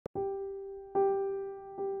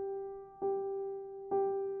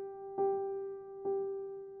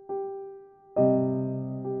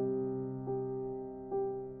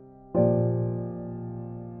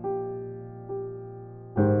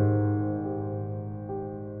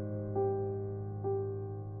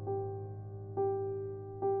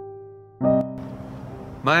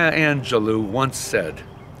Maya Angelou once said,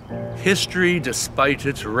 "History, despite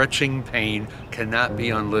its retching pain, cannot be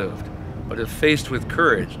unlived, but if faced with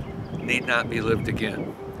courage, need not be lived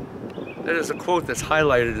again." That is a quote that's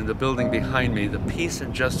highlighted in the building behind me, the Peace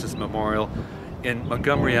and Justice Memorial in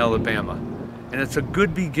Montgomery, Alabama. And it's a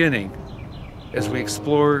good beginning as we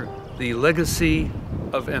explore the legacy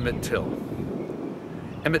of Emmett Till.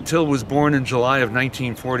 Emmett Till was born in July of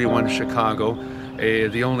 1941 in Chicago,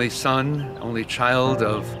 the only child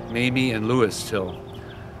of Mamie and Louis Till.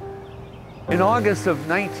 In August of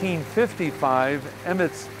 1955,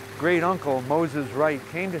 Emmett's great uncle, Moses Wright,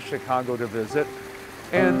 came to Chicago to visit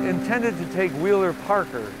and intended to take Wheeler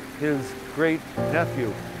Parker, his great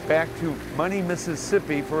nephew, back to Money,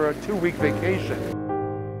 Mississippi for a 2-week vacation.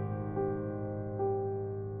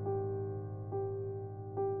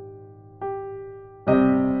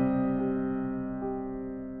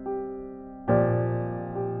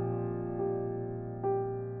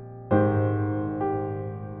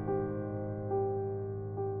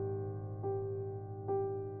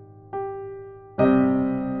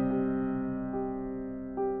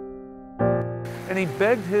 And he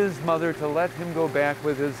begged his mother to let him go back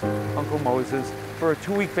with his Uncle Moses for a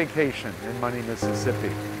 2-week vacation in Money,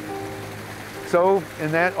 Mississippi. So,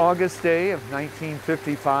 in that August day of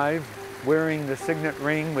 1955, wearing the signet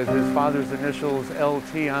ring with his father's initials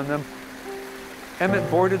LT on them,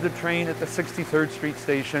 Emmett boarded the train at the 63rd Street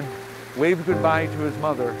station, waved goodbye to his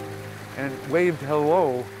mother, and waved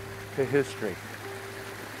hello to history.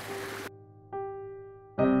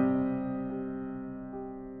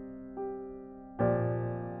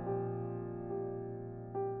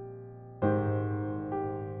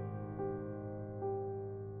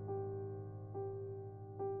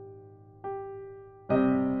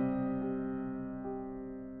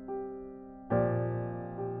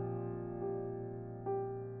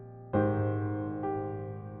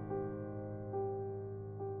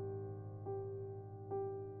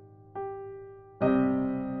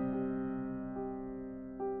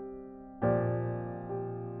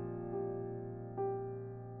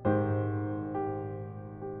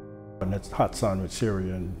 And that's hot sun with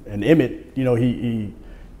Syria. And Emmett, you know, he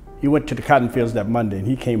went to the cotton fields that Monday, and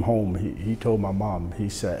he came home. He told my mom, he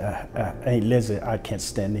said, "Aunt Lizzie, I can't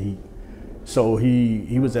stand the heat." So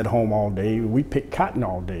he was at home all day. We picked cotton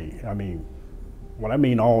all day. I mean, what I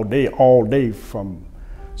mean all day from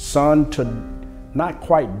sun to not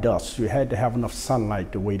quite dusk. You had to have enough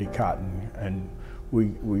sunlight to weigh the cotton. And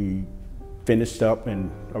we finished up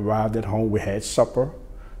and arrived at home. We had supper.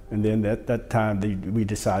 And then at that time, we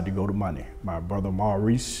decided to go to Money. My brother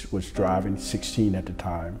Maurice was driving, 16 at the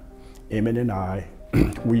time. Emmett and I,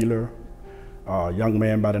 Wheeler, a young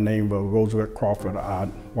man by the name of Roosevelt Crawford,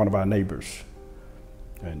 one of our neighbors.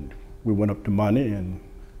 And we went up to Money, and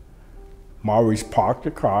Maurice parked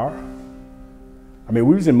the car. I mean,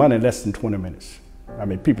 we was in Money in less than 20 minutes. I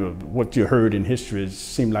mean, people, what you heard in history, it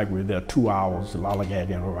seemed like we were there 2 hours,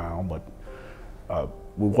 lollygagging around, but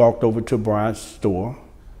we walked over to Bryant's store.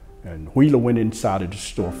 And Wheeler went inside of the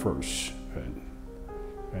store first.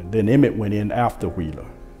 And then Emmett went in after Wheeler.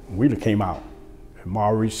 Wheeler came out. And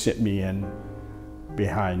Maurice sent me in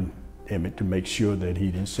behind Emmett to make sure that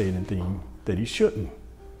he didn't say anything that he shouldn't,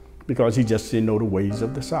 because he just didn't know the ways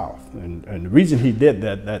of the South. And the reason he did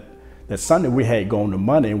that Sunday we had gone to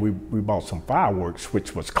Money, and we bought some fireworks,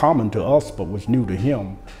 which was common to us but was new to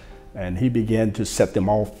him. And he began to set them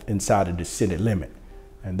off inside of the city limit.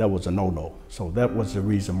 And that was a no-no. So that was the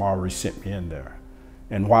reason Maurice sent me in there.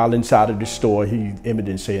 And while inside of the store, Emmett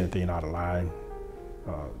didn't say anything out of line.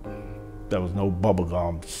 There was no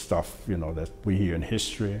bubblegum stuff, you know, that we hear in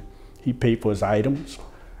history. He paid for his items,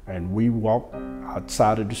 and we walked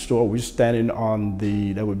outside of the store. We were standing on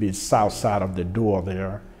that would be the south side of the door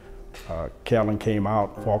there. Carolyn came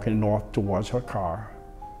out, walking north towards her car.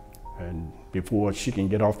 And before she can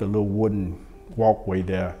get off the little wooden walkway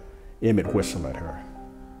there, Emmett whistled at her.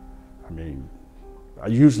 I mean,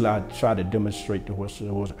 usually I try to demonstrate the whistle.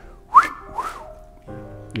 It was,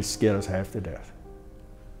 it scared us half to death.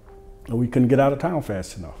 And we couldn't get out of town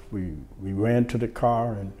fast enough. We ran to the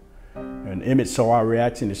car, and Emmett saw our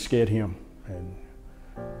reaction. It scared him. And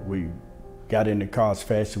we got in the car as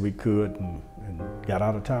fast as we could and got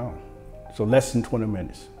out of town. So less than 20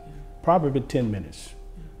 minutes, probably 10 minutes,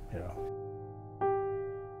 you know.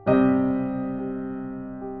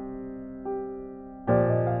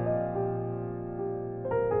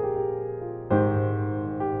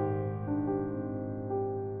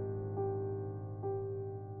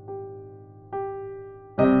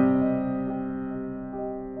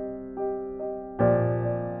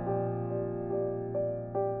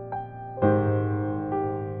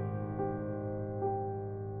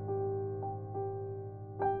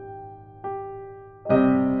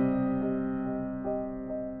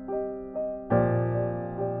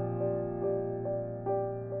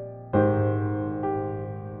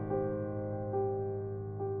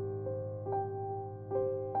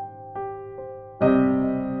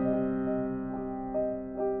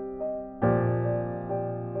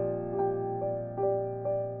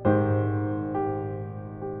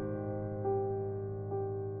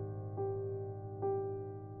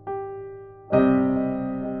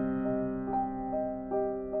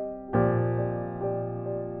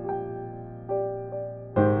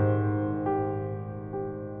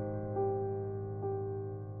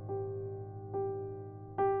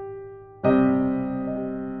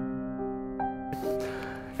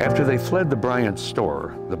 After they fled the Bryant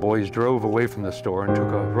store, the boys drove away from the store and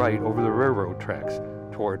took a right over the railroad tracks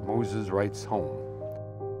toward Moses Wright's home.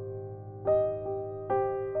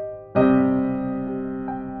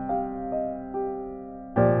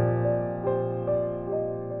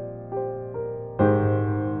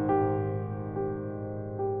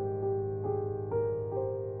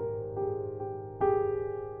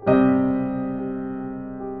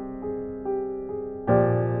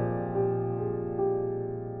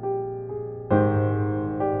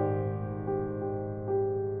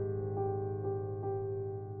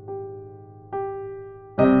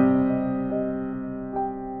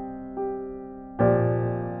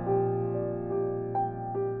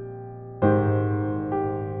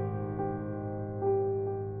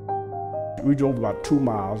 We drove about 2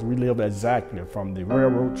 miles. We lived exactly from the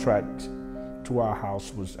railroad track to our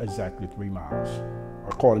house was exactly 3 miles,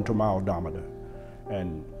 according to my odometer.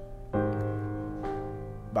 And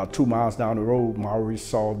about 2 miles down the road, Maurice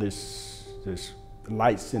saw this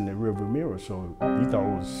lights in the rearview mirror, so he thought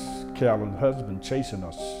it was Carolyn's husband chasing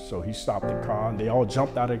us. So he stopped the car, and they all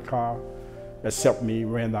jumped out of the car, except me,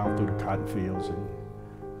 ran down through the cotton fields and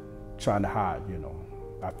trying to hide, you know.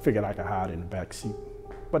 I figured I could hide in the back seat.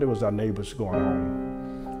 But it was our neighbors going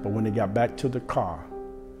home. But when they got back to the car,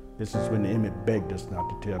 this is when Emmett begged us not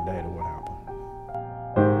to tell Daddy what happened.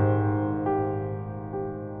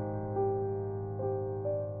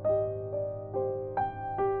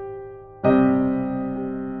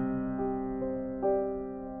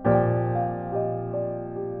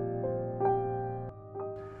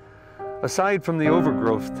 Aside from the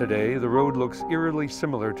overgrowth today, the road looks eerily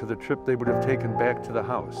similar to the trip they would have taken back to the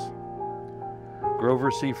house.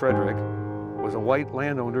 Grover C. Frederick was a white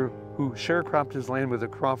landowner who sharecropped his land with the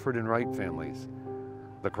Crawford and Wright families.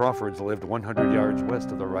 The Crawfords lived 100 yards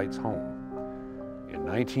west of the Wrights' home. In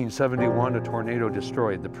 1971, a tornado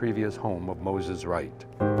destroyed the previous home of Moses Wright.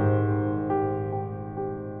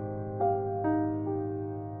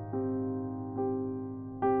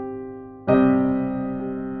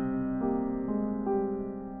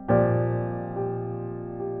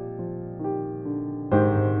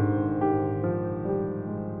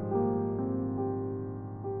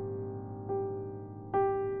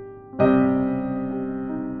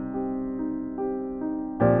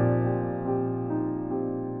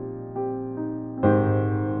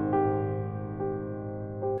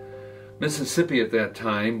 Mississippi at that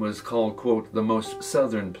time was called, quote, the most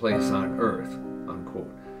southern place on earth,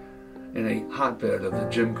 unquote, and a hotbed of the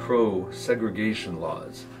Jim Crow segregation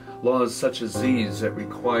laws. Laws such as these that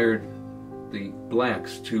required the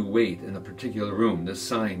blacks to wait in a particular room, this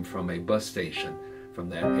sign from a bus station from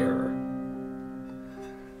that era.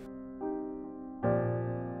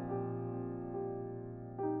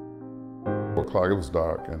 4 o'clock, it was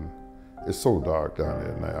dark, and it's so dark down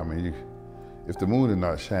there at night. I mean, if the moon is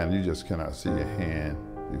not shining, you just cannot see your hand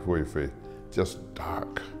before your face. Just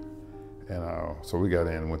dark. And so we got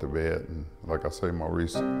in and went to bed. And like I say,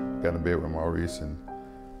 Maurice got in bed with Maurice, and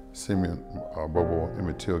Simeon, Bobo,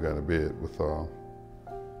 Emmett Till got in bed with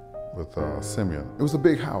Simeon. It was a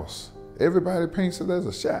big house. Everybody paints it as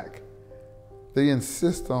a shack. They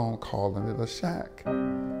insist on calling it a shack.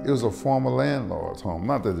 It was a former landlord's home.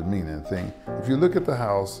 Not that it means anything. If you look at the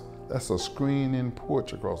house, that's a screen-in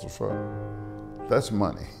porch across the front. That's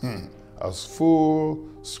money. A full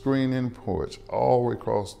screen-in porch all the way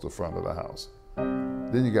across the front of the house.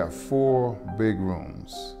 Then you got 4 big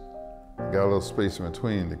rooms. Got a little space in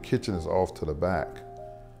between. The kitchen is off to the back.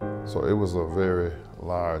 So it was a very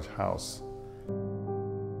large house.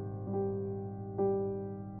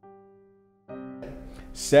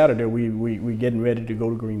 Saturday, we getting ready to go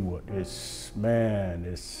to Greenwood.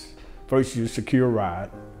 First you secure a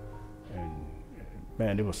ride, and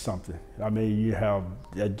man, it was something. I mean, you have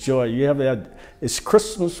that joy, it's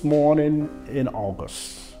Christmas morning in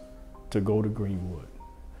August to go to Greenwood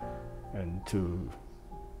and to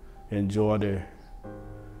enjoy the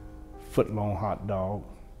foot-long hot dog,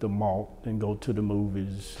 the malt, and go to the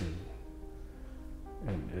movies.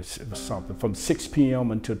 And it was something. From 6 p.m.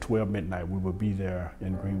 until 12 midnight, we would be there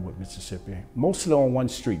in Greenwood, Mississippi. Mostly on one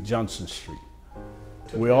street, Johnson Street.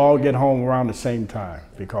 We all get home around the same time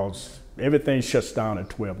because everything shuts down at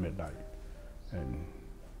 12 midnight. And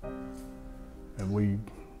we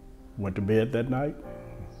went to bed that night.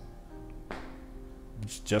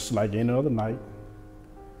 It's just like any other night.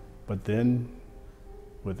 But then,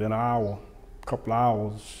 within a couple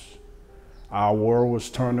hours, our world was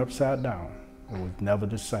turned upside down. It was never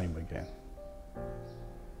the same again.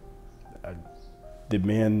 The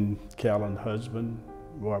men, Carolyn's husband,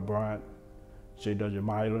 Roy Bryant, J.W.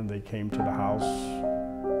 Mylan, they came to the house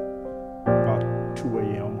about 2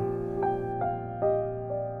 a.m.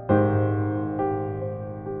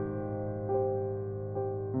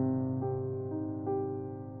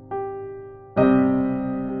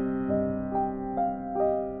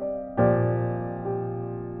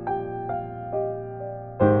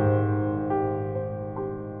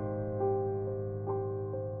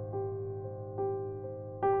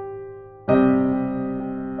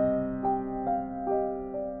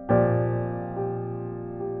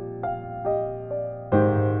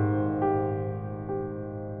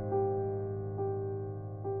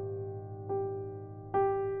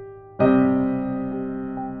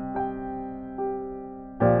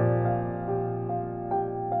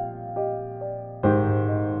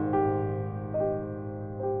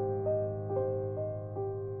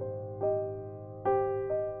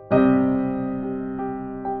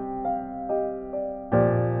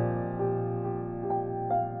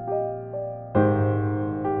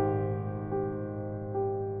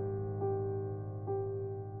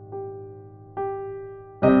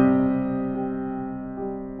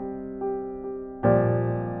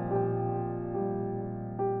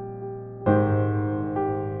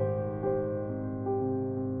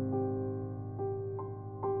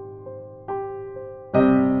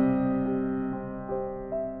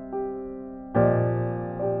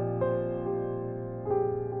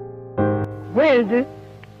 Wednesday,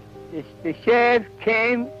 the sheriff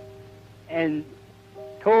came and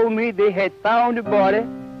told me they had found the body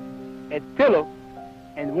at Phillip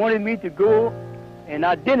and wanted me to go and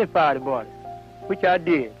identify the body, which I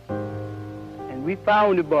did. And we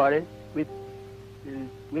found the body with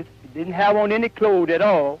didn't have on any clothes at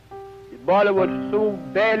all. The body was so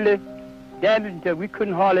badly damaged that we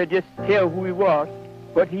couldn't hardly just tell who he was,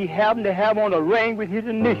 but he happened to have on a ring with his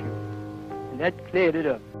initials, and that cleared it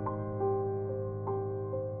up.